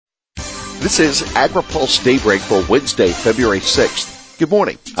This is AgriPulse Daybreak for Wednesday, February 6th. Good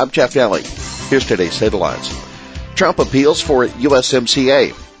morning. I'm Jeff Daly. Here's today's headlines. Trump appeals for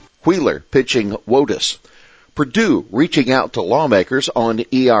USMCA. Wheeler pitching WOTUS. Purdue reaching out to lawmakers on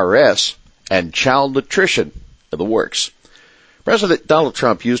ERS. And child nutrition in the works. President Donald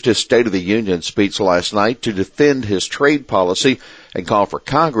Trump used his State of the Union speech last night to defend his trade policy and call for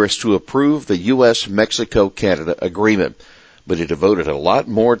Congress to approve the U.S.-Mexico-Canada agreement. But he devoted a lot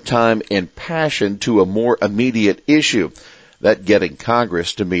more time and passion to a more immediate issue, that getting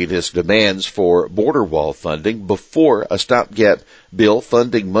Congress to meet his demands for border wall funding before a stopgap bill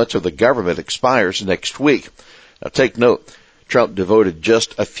funding much of the government expires next week. Now take note, Trump devoted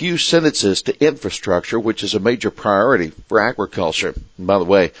just a few sentences to infrastructure, which is a major priority for agriculture. And by the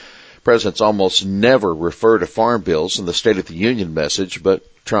way, presidents almost never refer to farm bills in the State of the Union message, but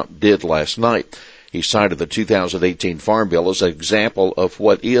Trump did last night. He cited the 2018 Farm Bill as an example of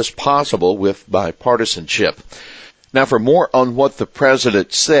what is possible with bipartisanship. Now for more on what the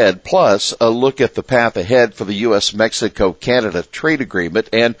president said, plus a look at the path ahead for the U.S.-Mexico-Canada trade agreement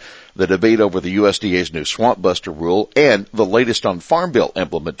and the debate over the USDA's new Swamp Buster rule and the latest on Farm Bill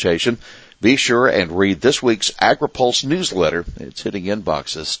implementation, be sure and read this week's AgriPulse newsletter. It's hitting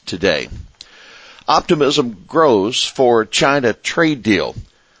inboxes today. Optimism grows for China trade deal.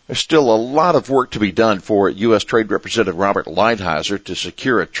 There's still a lot of work to be done for U.S. Trade Representative Robert Lighthizer to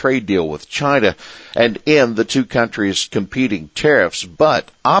secure a trade deal with China and end the two countries' competing tariffs,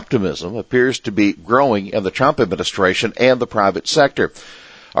 but optimism appears to be growing in the Trump administration and the private sector.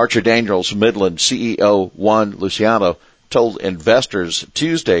 Archer Daniels Midland CEO Juan Luciano told investors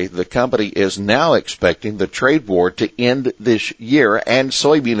Tuesday the company is now expecting the trade war to end this year and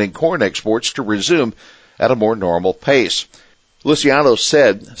soybean and corn exports to resume at a more normal pace. Luciano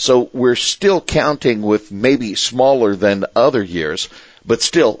said, so we're still counting with maybe smaller than other years, but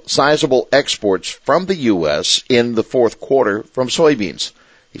still sizable exports from the U.S. in the fourth quarter from soybeans.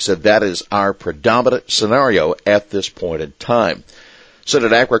 He said that is our predominant scenario at this point in time.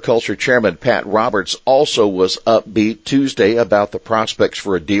 Senate Agriculture Chairman Pat Roberts also was upbeat Tuesday about the prospects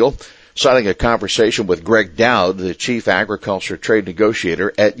for a deal, citing a conversation with Greg Dowd, the chief agriculture trade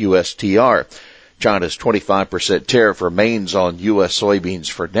negotiator at USTR. China's 25% tariff remains on U.S. soybeans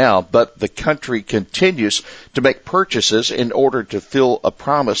for now, but the country continues to make purchases in order to fill a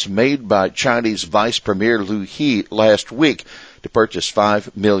promise made by Chinese Vice Premier Liu He last week to purchase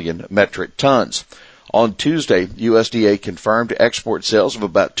 5 million metric tons. On Tuesday, USDA confirmed export sales of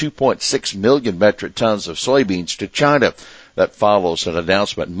about 2.6 million metric tons of soybeans to China. That follows an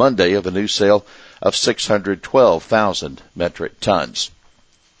announcement Monday of a new sale of 612,000 metric tons.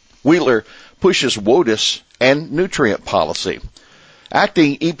 Wheeler pushes WOTUS and nutrient policy.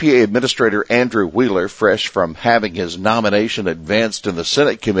 Acting EPA Administrator Andrew Wheeler, fresh from having his nomination advanced in the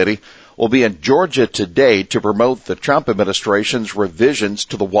Senate committee, will be in Georgia today to promote the Trump administration's revisions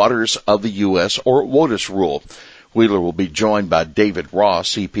to the waters of the U.S. or WOTUS rule. Wheeler will be joined by David Ross,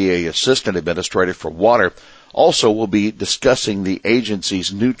 EPA Assistant Administrator for Water, also will be discussing the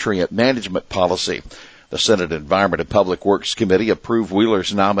agency's nutrient management policy. The Senate Environment and Public Works Committee approved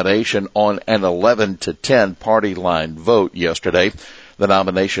Wheeler's nomination on an 11-10 party line vote yesterday. The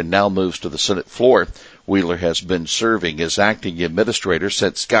nomination now moves to the Senate floor. Wheeler has been serving as acting administrator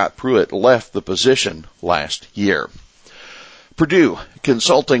since Scott Pruitt left the position last year. Purdue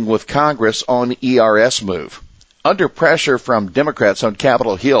consulting with Congress on ERS move. Under pressure from Democrats on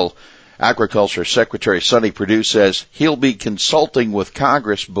Capitol Hill, Agriculture Secretary Sonny Perdue says he'll be consulting with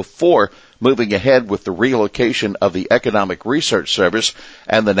Congress before moving ahead with the relocation of the Economic Research Service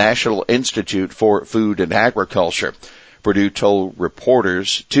and the National Institute for Food and Agriculture. Perdue told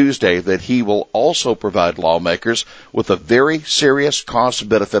reporters Tuesday that he will also provide lawmakers with a very serious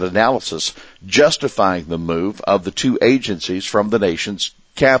cost-benefit analysis justifying the move of the two agencies from the nation's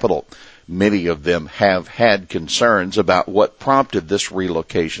capital. Many of them have had concerns about what prompted this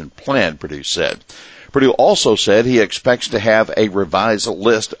relocation plan, Perdue said. Perdue also said he expects to have a revised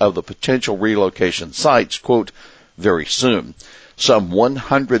list of the potential relocation sites, quote, very soon. Some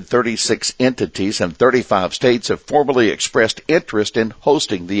 136 entities and 35 states have formally expressed interest in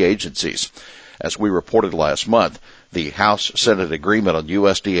hosting the agencies. As we reported last month, the House-Senate agreement on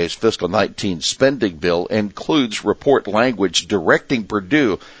USDA's fiscal 19 spending bill includes report language directing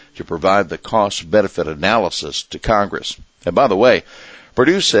Perdue to provide the cost-benefit analysis to Congress. And by the way,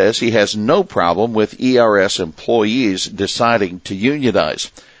 Perdue says he has no problem with ERS employees deciding to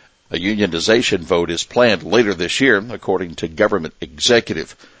unionize. A unionization vote is planned later this year, according to government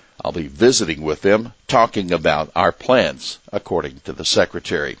executive. I'll be visiting with them, talking about our plans, according to the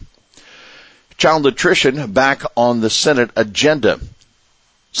secretary. Child nutrition back on the Senate agenda.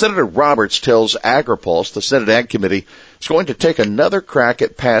 Senator Roberts tells AgriPulse the Senate Ag Committee is going to take another crack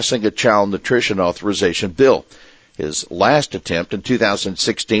at passing a child nutrition authorization bill. His last attempt in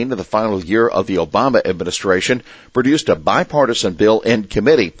 2016, in the final year of the Obama administration, produced a bipartisan bill in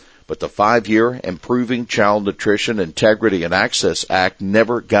committee, but the 5-year Improving Child Nutrition Integrity and Access Act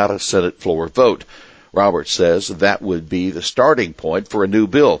never got a Senate floor vote. Roberts says that would be the starting point for a new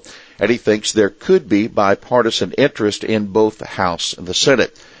bill, and he thinks there could be bipartisan interest in both the House and the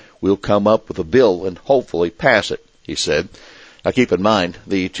Senate. We'll come up with a bill and hopefully pass it, he said. Now keep in mind,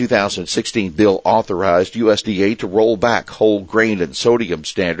 the 2016 bill authorized USDA to roll back whole grain and sodium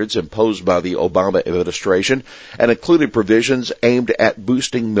standards imposed by the Obama administration and included provisions aimed at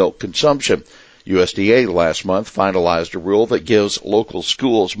boosting milk consumption. USDA last month finalized a rule that gives local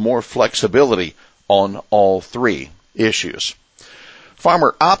schools more flexibility on all three issues.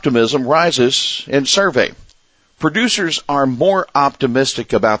 Farmer optimism rises in survey. Producers are more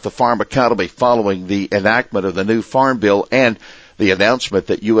optimistic about the farm economy following the enactment of the new Farm Bill and the announcement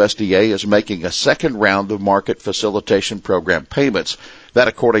that USDA is making a second round of market facilitation program payments. That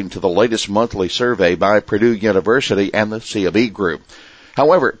according to the latest monthly survey by Purdue University and the CME Group.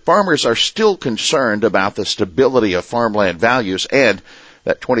 However, farmers are still concerned about the stability of farmland values and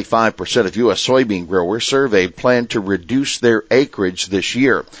that 25% of U.S. soybean growers surveyed plan to reduce their acreage this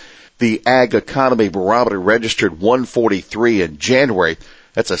year. The Ag Economy Barometer registered 143 in January.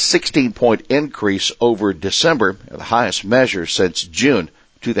 That's a 16-point increase over December, the highest measure since June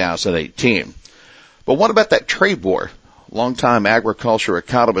 2018. But what about that trade war? Longtime agriculture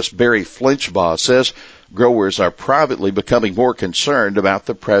economist Barry Flinchbaugh says growers are privately becoming more concerned about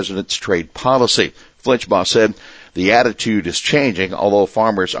the president's trade policy. Flinchbaugh said the attitude is changing, although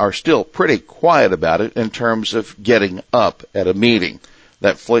farmers are still pretty quiet about it in terms of getting up at a meeting.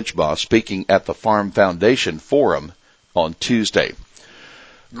 That Flinchbaugh speaking at the Farm Foundation Forum on Tuesday.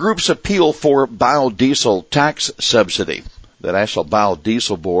 Groups appeal for biodiesel tax subsidy. The National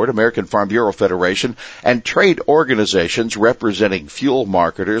Biodiesel Board, American Farm Bureau Federation, and trade organizations representing fuel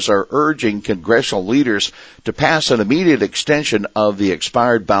marketers are urging congressional leaders to pass an immediate extension of the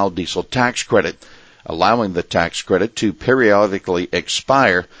expired biodiesel tax credit. Allowing the tax credit to periodically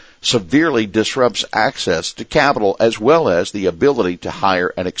expire severely disrupts access to capital as well as the ability to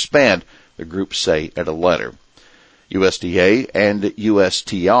hire and expand, the groups say in a letter. USDA and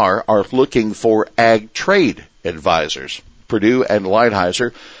USTR are looking for ag trade advisors. Purdue and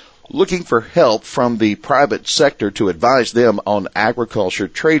Lighthizer looking for help from the private sector to advise them on agriculture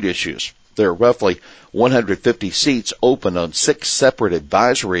trade issues. There are roughly 150 seats open on 6 separate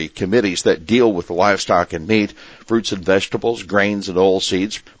advisory committees that deal with livestock and meat, fruits and vegetables, grains and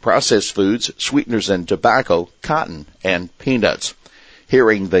oilseeds, processed foods, sweeteners and tobacco, cotton, and peanuts.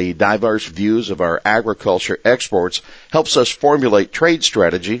 Hearing the diverse views of our agriculture experts helps us formulate trade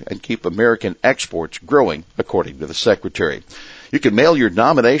strategy and keep American exports growing, according to the Secretary. You can mail your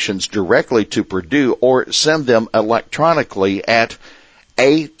nominations directly to Purdue or send them electronically at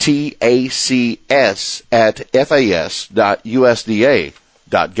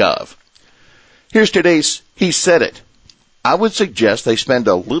atacs@fas.usda.gov. Here's today's He Said It. I would suggest they spend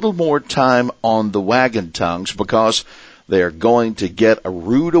a little more time on the wagon tongues because they are going to get a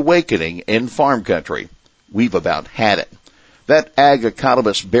rude awakening in farm country. We've about had it. That ag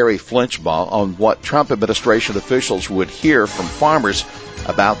economist Barry Flinchbaugh on what Trump administration officials would hear from farmers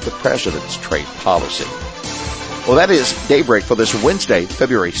about the president's trade policy. Well, that is Daybreak for this Wednesday,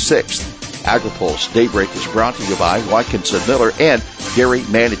 February 6th. AgriPulse Daybreak is brought to you by Watkinson Miller and Gary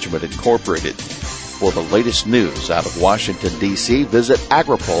Management Incorporated. For the latest news out of Washington, D.C., visit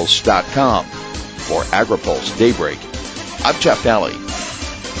agripulse.com. For AgriPulse Daybreak, I'm Jeff Daly.